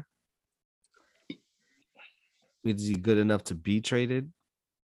somewhere? Is he good enough to be traded?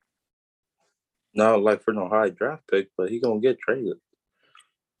 Not like for no high draft pick, but he gonna get traded.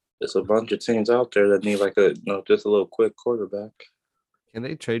 There's a bunch of teams out there that need like just a little quick quarterback. Can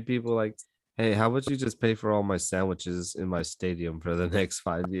they trade people like, hey, how about you just pay for all my sandwiches in my stadium for the next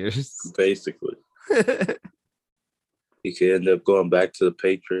 5 years? Basically, he could end up going back to the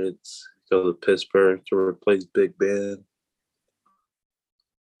Patriots, go to Pittsburgh to replace Big Ben.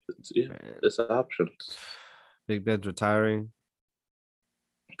 It's options. Big Ben's retiring.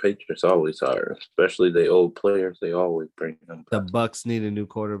 Patriots always hire, especially the old players. They always bring them The back. Bucks need a new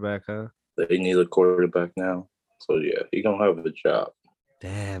quarterback, huh? They need a quarterback now. So yeah, he gonna have a job.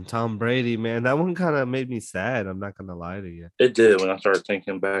 Damn, Tom Brady, man. That one kind of made me sad. I'm not gonna lie to you. It did when I started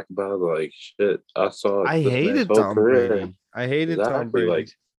thinking back about it, like shit. I saw I this man's hated whole Tom career. Brady. I hated Tom Exactly, Brady. like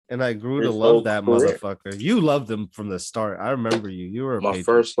And I grew to his love whole that career. motherfucker. You loved him from the start. I remember you. You were a My Patriots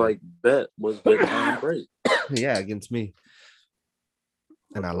first fan. bet was bet Tom Brady. Yeah, against me.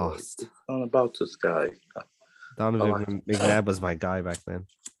 And I lost. What's on about this guy? Donovan McNabb was my guy back then.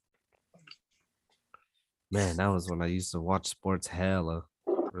 Man, that was when I used to watch sports hella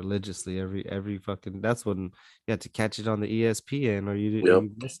religiously every fucking. That's when you had to catch it on the ESPN or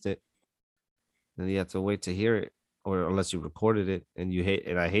you missed it. Then you had to wait to hear it, or unless you recorded it, and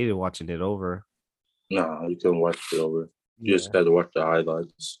I hated watching it over. No, you couldn't watch it over. You just had to watch the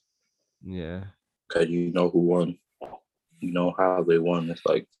highlights. Yeah. Cause you know who won. You know how they won. It's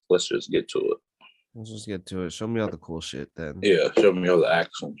like, let's just get to it. Let's just get to it. Show me all the cool shit then. Yeah, show me all the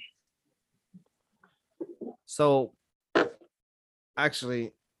action. So,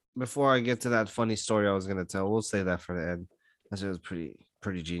 actually, before I get to that funny story I was gonna tell, we'll save that for the end. That shit was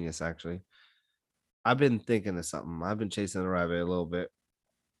pretty genius, actually. I've been thinking of something. I've been chasing the rabbit a little bit,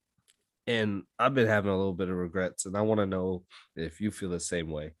 and I've been having a little bit of regrets, and I want to know if you feel the same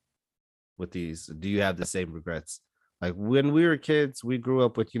way with these. Do you have the same regrets? Like when we were kids, we grew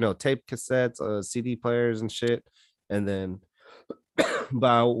up with tape cassettes, CD players, and shit, and then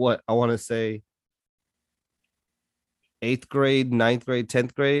by what I want to say 8th grade, 9th grade,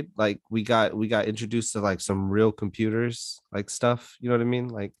 10th grade, like we got introduced to like some real computers, like stuff, you know what I mean?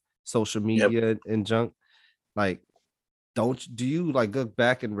 Like social Yep. media and junk. Like, do you like look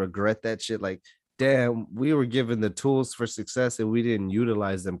back and regret that shit? Like, damn, we were given the tools for success and we didn't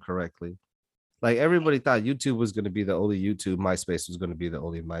utilize them correctly. Like everybody thought YouTube was going to be the only YouTube, MySpace was going to be the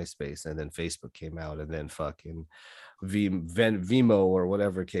only MySpace, and then Facebook came out, and then fucking Vimo or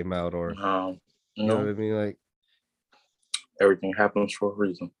whatever came out, or you know what I No, mean? Like, everything happens for a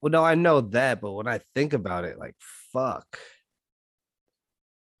reason. well, no, I know that, but when I think about it, like, fuck,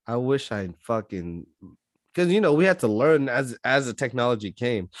 I wish I fucking because we had to learn as the technology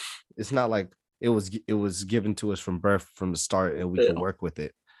came. It's not like it was given to us from birth from the start, and we Yeah. could work with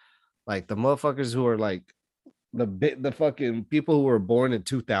it. Like the motherfuckers who are like the fucking people who were born in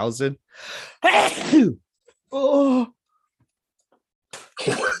 2000. Oh.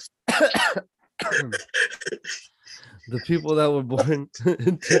 The people that were born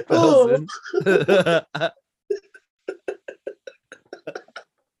in 2000.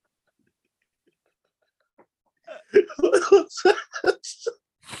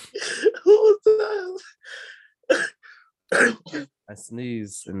 I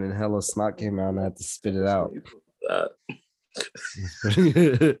sneezed and then hella snot came out and I had to spit it out.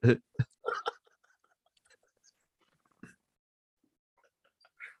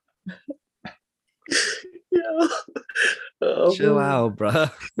 Yeah. Chill out, bro.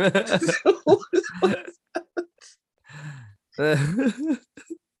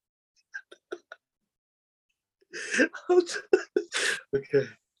 Okay.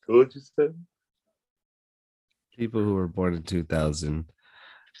 What'd you say? People who were born in 2000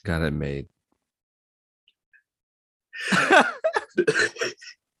 got it made.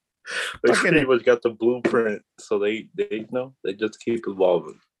 They pretty much got the blueprint, so they they just keep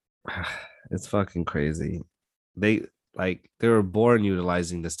evolving. It's fucking crazy. They were born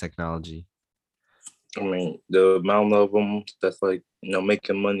utilizing this technology. I mean, the amount of them that's like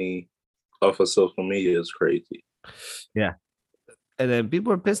making money off of social media is crazy. Yeah. And then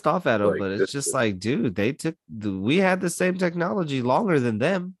people are pissed off at them, Like, but it's just like, dude, we had the same technology longer than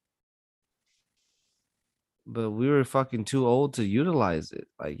them, but we were fucking too old to utilize it.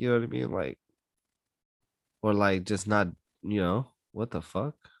 Like, you know what I mean? Like, or like just not, what the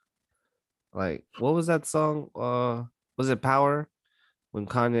fuck? Like, what was that song? Was it Power? When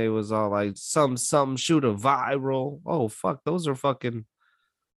Kanye was all like, some shoot a viral. Oh fuck, that's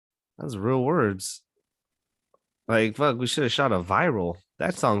real words. Like, fuck, we should have shot a viral.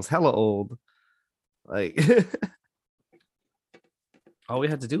 That song's hella old. Like, all we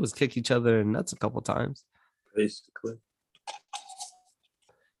had to do was kick each other in nuts a couple times, basically.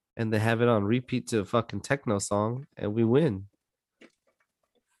 and they have it on repeat to a fucking techno song, and we win.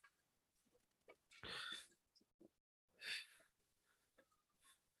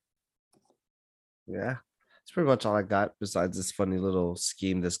 Yeah, that's pretty much all I got. Besides this funny little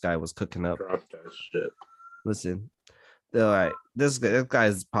scheme this guy was cooking up. Drop that shit. Listen, all right, this guy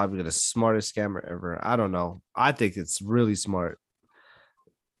is probably the smartest scammer ever. I don't know. I think it's really smart.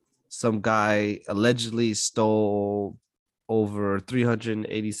 Some guy allegedly stole over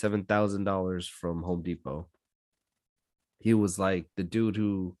 $387,000 from Home Depot. He was like the dude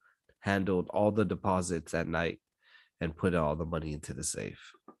who handled all the deposits at night and put all the money into the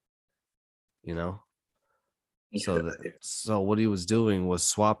safe. So what he was doing was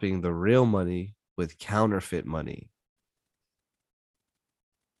swapping the real money with counterfeit money.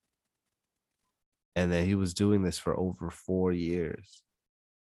 And then he was doing this for over 4 years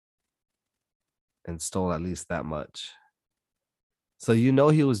and stole at least that much. So he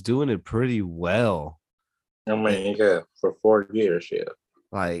was doing it pretty well. I mean, yeah, for 4 years, yeah.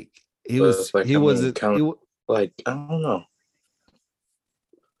 Like he wasn't I don't know.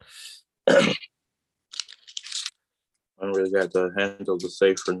 I really got to handle the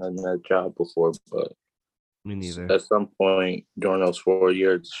safe for none of that job before, but me neither. At some point during those 4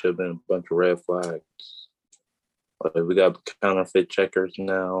 years, it should have been a bunch of red flags. Like, we got counterfeit checkers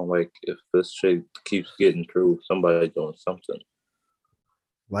now. Like, if this shit keeps getting through, somebody doing something.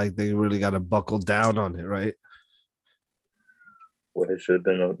 Like, they really got to buckle down on it, right? Well, it should have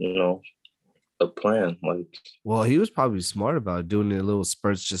been a plan. Like, well, he was probably smart about doing it in little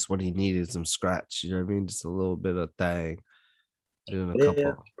spurts just when he needed some scratch. You know what I mean? Just a little bit of thing. Doing a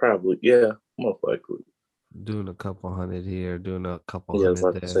couple. Probably. Yeah, most likely. Doing a couple hundred here, doing a couple hundred. Yeah, I was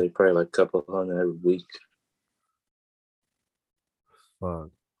about to say probably like a couple hundred every week. Fuck.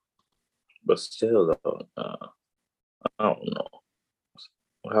 But still, though, I don't know.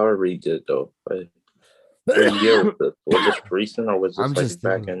 However he did, though. Was this recent or was this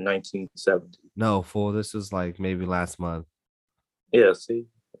back in 1970? No, fool. This was like maybe last month. Yeah, see?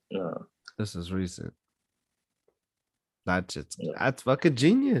 No. This is recent. Yeah. That's fucking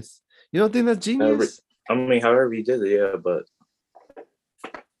genius. You don't think that's However, genius? I mean, however he did it, yeah, but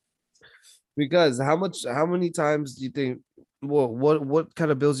Because how many times do you think? Well, what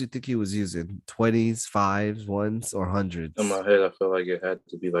kind of bills do you think he was using? 20s, fives, ones, or in my hundreds? head, I feel like it had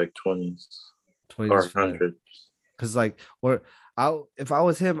to be like 20s 20s, or five. 100s. Because like, or if I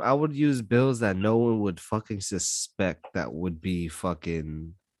was him, I would use bills that no one would fucking suspect that would be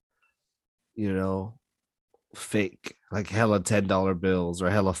fucking, you know, fake. Like hella $10 bills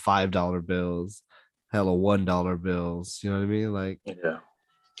or hella $5 bills, hella $1 bills. You know what I mean? Like, Yeah.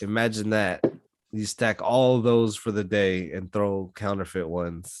 imagine that. You stack all of those for the day and throw counterfeit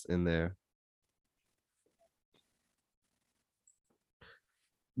ones in there.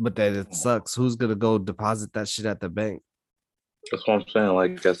 But then it sucks. Who's gonna go deposit that shit at the bank? That's what I'm saying.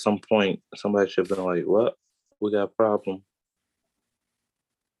 Like at some point, somebody should have been like, "What? We got a problem."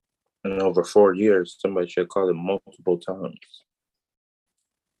 And over 4 years, somebody should have called it multiple times.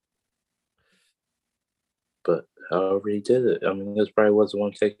 But however he did it, I mean, this probably was the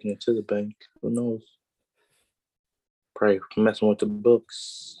one taking it to the bank. Who knows? Probably messing with the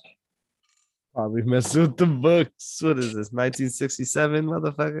books. Probably messing with the books. What is this? 1967,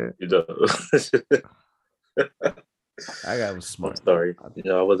 motherfucker. You know. I got was I'm smart. sorry.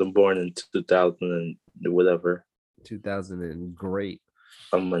 I wasn't born in 2000 and whatever. 2000 and great.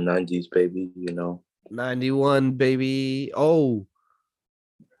 I'm a 90s baby. 91, baby. Oh,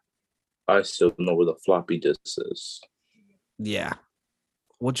 I still know where the floppy disk is. yeah.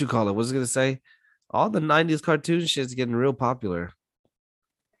 What you call it? What's it gonna say? All the 90s cartoon shit's getting real popular.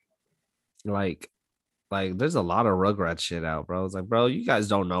 Like, there's a lot of Rugrats shit out, bro. It's like, bro, you guys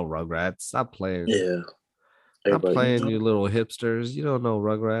don't know Rugrats. Stop playing. Yeah. Stop Everybody, playing, you little hipsters. You don't know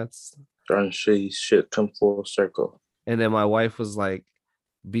Rugrats. trying to see shit come full circle. And then my wife was like,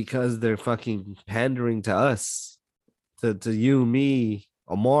 because they're fucking pandering to us, to you, me,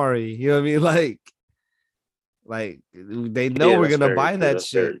 Amari. You know what I mean? Like they know Yeah, we're that's gonna very buy true. that That's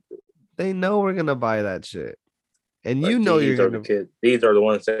shit. very true. They know we're gonna buy that shit. And Like you're these are the gonna kids. These are the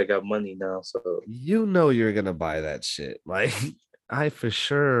ones that got money now. So, you're gonna buy that shit. Like I for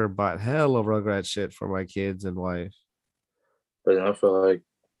sure bought hell of Rugrat shit for my kids and wife. but then I feel like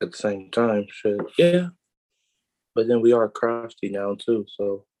at the same time, shit, yeah. But then we are crafty now too.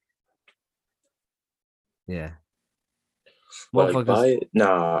 So, Yeah. like, Motherfuckers, buy it.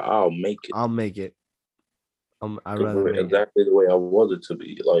 Nah, I'll make it I'll make it. I'd rather make it. exactly the way I want it to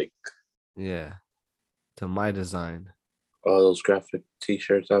be. Like Yeah. To my design. all those graphic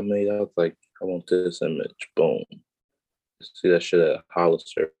T-shirts I made. I was like, I want this image. Boom. See that shit at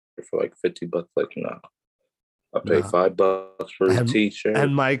Hollister for like $50. Like, nah. I paid No. $5 for a T-shirt.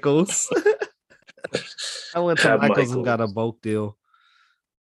 And Michaels. I went to Have Michaels and got a Michaels. bulk deal.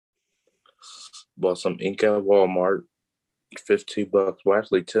 Bought some ink at Walmart. $15. Well,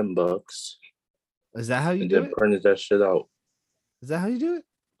 actually $10. Is that how you And do then it? printed that shit out. Is that how you do it?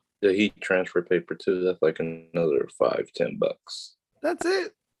 The heat transfer paper too. That's like another $5-10. That's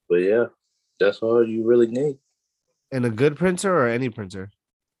it. But yeah, that's all you really need. And a good printer or any printer?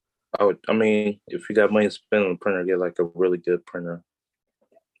 I mean, if you got money to spend on a printer, get like a really good printer.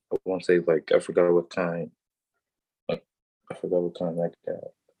 I won't say like I forgot what kind. Like I forgot what kind I got.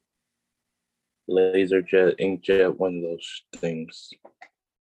 Laser jet, inkjet, one of those things.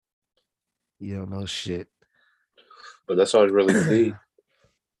 You don't know shit. But that's all you really need.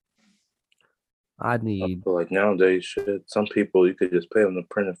 I I need. feel like nowadays, shit, some people you could just pay them to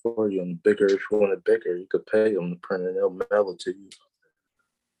print it for you. And bigger, if you want it bigger, you could pay them to print it. They'll mail it to you.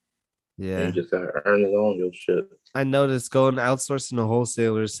 Yeah. And you just gotta earn it on your shit. I noticed going outsourcing to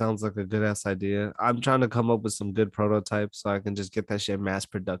wholesalers sounds like a good ass idea. I'm trying to come up with some good prototypes so I can just get that shit mass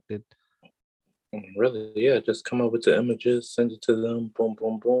produced. Really, yeah, just come up with the images, send it to them, boom,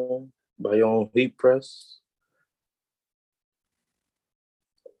 boom, boom. Buy your own heat press,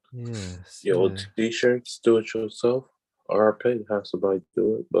 Yes. your Yeah. old t-shirts, do it yourself. Or pay to have somebody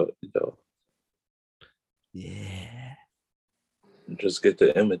do it, but Yeah. just get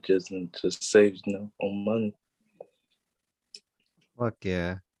the images and just save on money. Fuck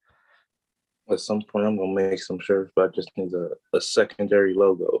yeah. At some point, I'm gonna make some shirts, but I just need a secondary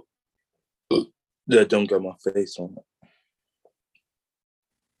logo that don't got my face on it.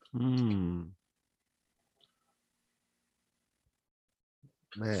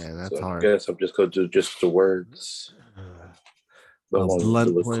 Man, that's So I hard. guess I'm just gonna do just the words. But I A want it to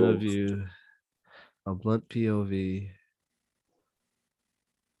blunt look point cool. of view. A blunt POV.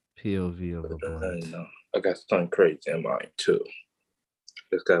 POV of a blunt. I got something crazy in mind too.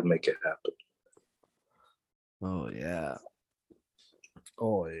 Just gotta make it happen. Oh yeah.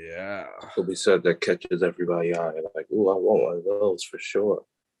 Oh yeah. It'll be said that catches everybody eye. Like, ooh, I want one of those for sure.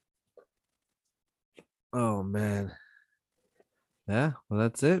 Oh man. Yeah. Well,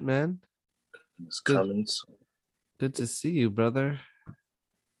 that's it, man. It's Good. coming. So, Good to see you, brother.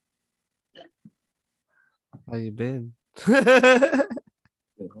 How you been?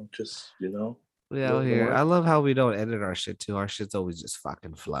 just We out living here. life. I love how we don't edit our shit too. Our shit's always just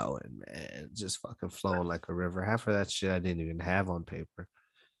fucking flowing, man. Just fucking flowing like a river. Half of that shit I didn't even have on paper.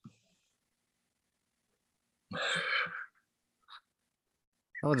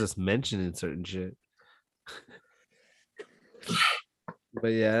 I was just mentioning certain shit. But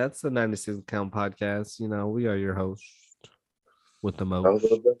yeah, that's the 96 Count podcast. You know, we are your host with the That was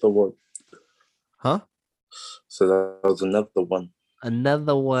most. another one. Huh? So that was another one.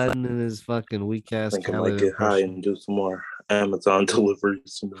 Another one in his fucking weak I ass think I might Khaled get high impression. and do some more Amazon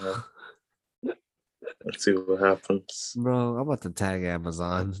deliveries tomorrow. Let's see what happens. Bro, I'm about to tag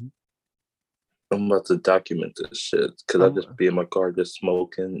Amazon. I'm about to document this shit because I just be in my car just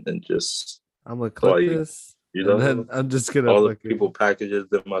smoking and just I'm gonna clip like, this, you and know, then I'm just gonna all the fucking people packages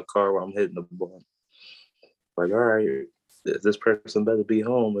in my car while I'm hitting the blunt. Like, all right, this person better be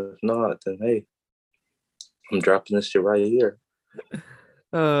home. If not, then hey, I'm dropping this shit right here.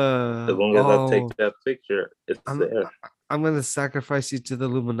 As long as I take that picture, it's there. I'm gonna sacrifice you to the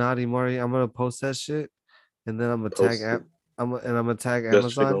Illuminati, Mari. I'm gonna post that shit, and then I'm gonna Post tag it. I'm gonna tag That shit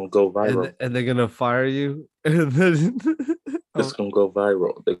Amazon, gonna go viral. and they're gonna fire you, and then It's gonna go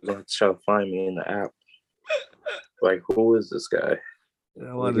viral. They're gonna try to find me in the app. Like, who is this guy? He's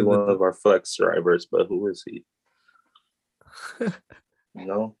one of our flex drivers, but who is he? You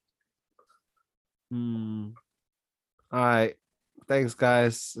know? All right. Thanks,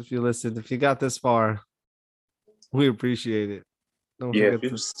 guys. If you listened, if you got this far, we appreciate it. Don't Yeah, if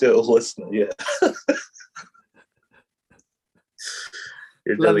you're still listening, yeah.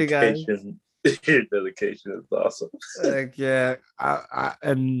 Your Love you guys. Your dedication is awesome. Heck yeah.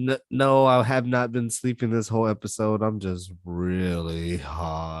 No, I have not been sleeping this whole episode. I'm just really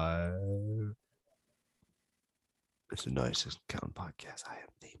high. It's a nice count podcast. I am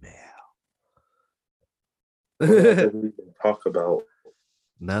the male. What did we even talk about?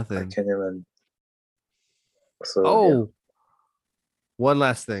 Nothing. I can't even. So, yeah. One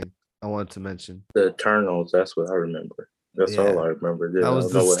last thing I wanted to mention. The Eternals, that's what I remember. That's all I remember. That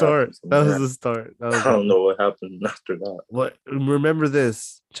was the start. That was the start. I don't know what happened after that. What? Remember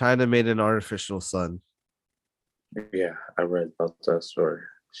this? China made an artificial sun. Yeah, I read about that story.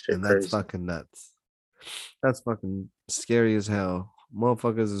 Shit, and that's crazy. fucking nuts. That's fucking scary as hell.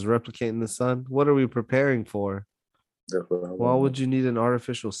 Motherfuckers is replicating the sun. What are we preparing for? Why would you need an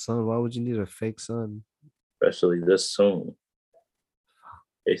artificial sun? Why would you need a fake sun? Especially this soon.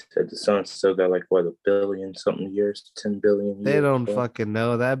 They said the sun still got like what, 1 billion something years, 10 billion years. They don't fucking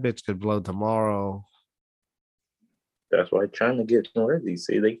know. That bitch could blow tomorrow. That's why trying to get ready.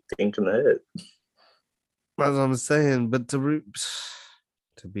 See, they thinking ahead. That's what I'm saying. But to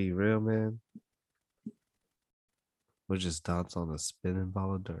be real, man, we're just dots on a spinning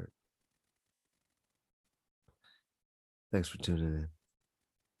ball of dirt. Thanks for tuning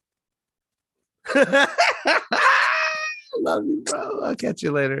in. Love you, bro. I'll catch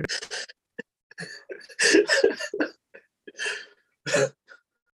you later.